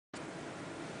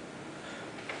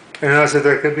Another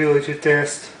trackability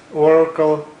test,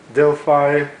 Oracle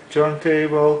Delphi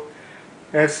Turntable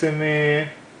SME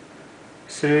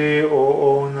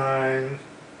 3009-2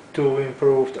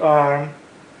 improved ARM,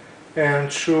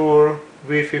 and Shure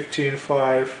V15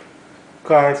 V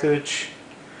cartridge.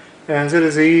 And there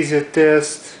is an easy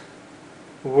test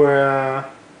where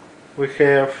we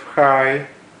have high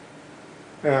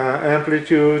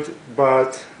amplitude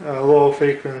but low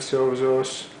frequency of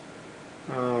those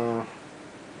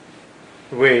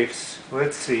waves.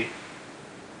 Let's see.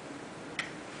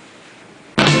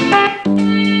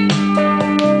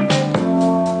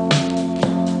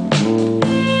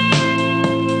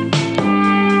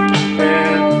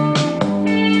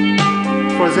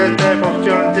 For that type of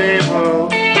turntable,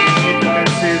 you need to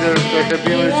consider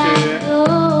trackability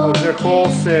of the whole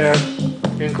set,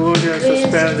 including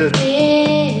suspended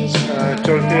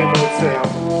turntable itself.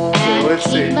 So let's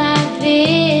see.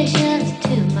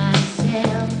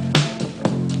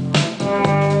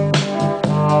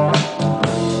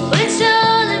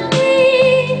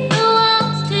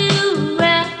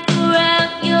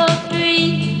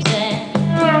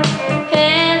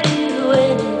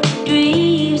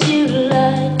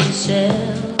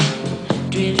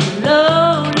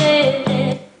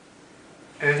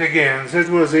 And again, that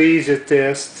was an easy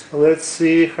test. Let's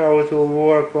see how it will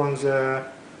work on the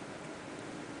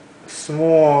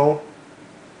small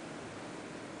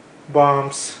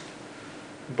bumps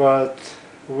but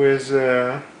with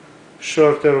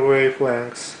shorter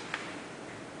wavelengths.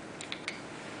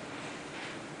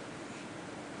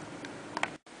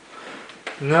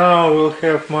 Now we'll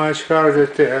have much harder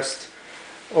test.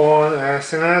 On a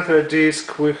Sinatra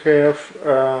disc we have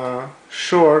a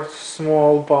short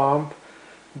small bump,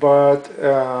 but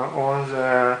on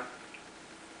the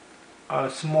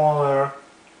smaller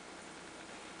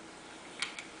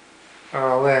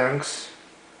lengths,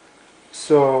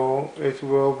 so it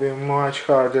will be much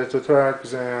harder to track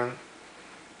than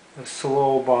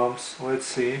slow bumps. Let's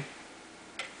see.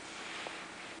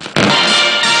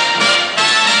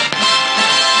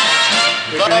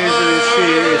 You can easily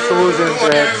see it's losing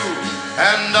tracks.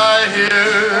 And I hear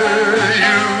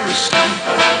you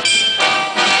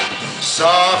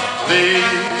softly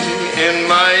in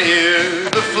my ear,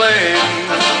 the flame.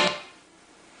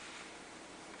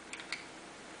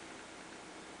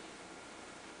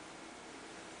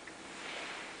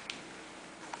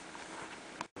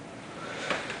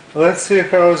 Let's see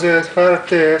how that hard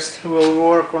test will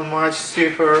work on much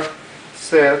stiffer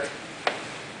set.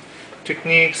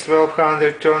 Technics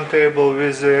 1200 turntable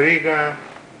with the Rega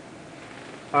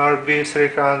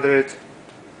RB300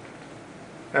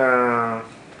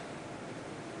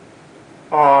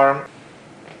 arm.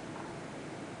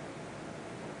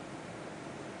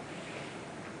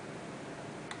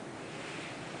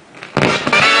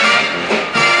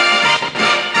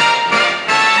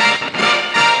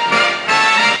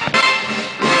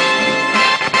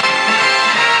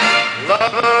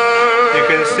 You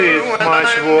can see it's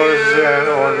much worse than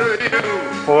on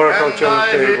Oracle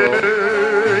Turntable.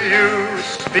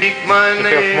 You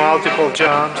have multiple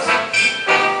jumps.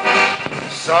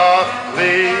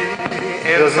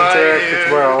 Doesn't track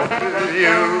it well.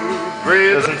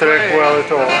 Doesn't track well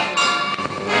at all.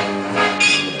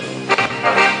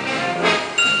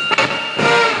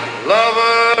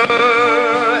 Lover,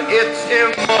 it's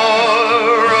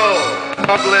immoral.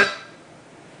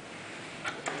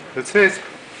 That's it.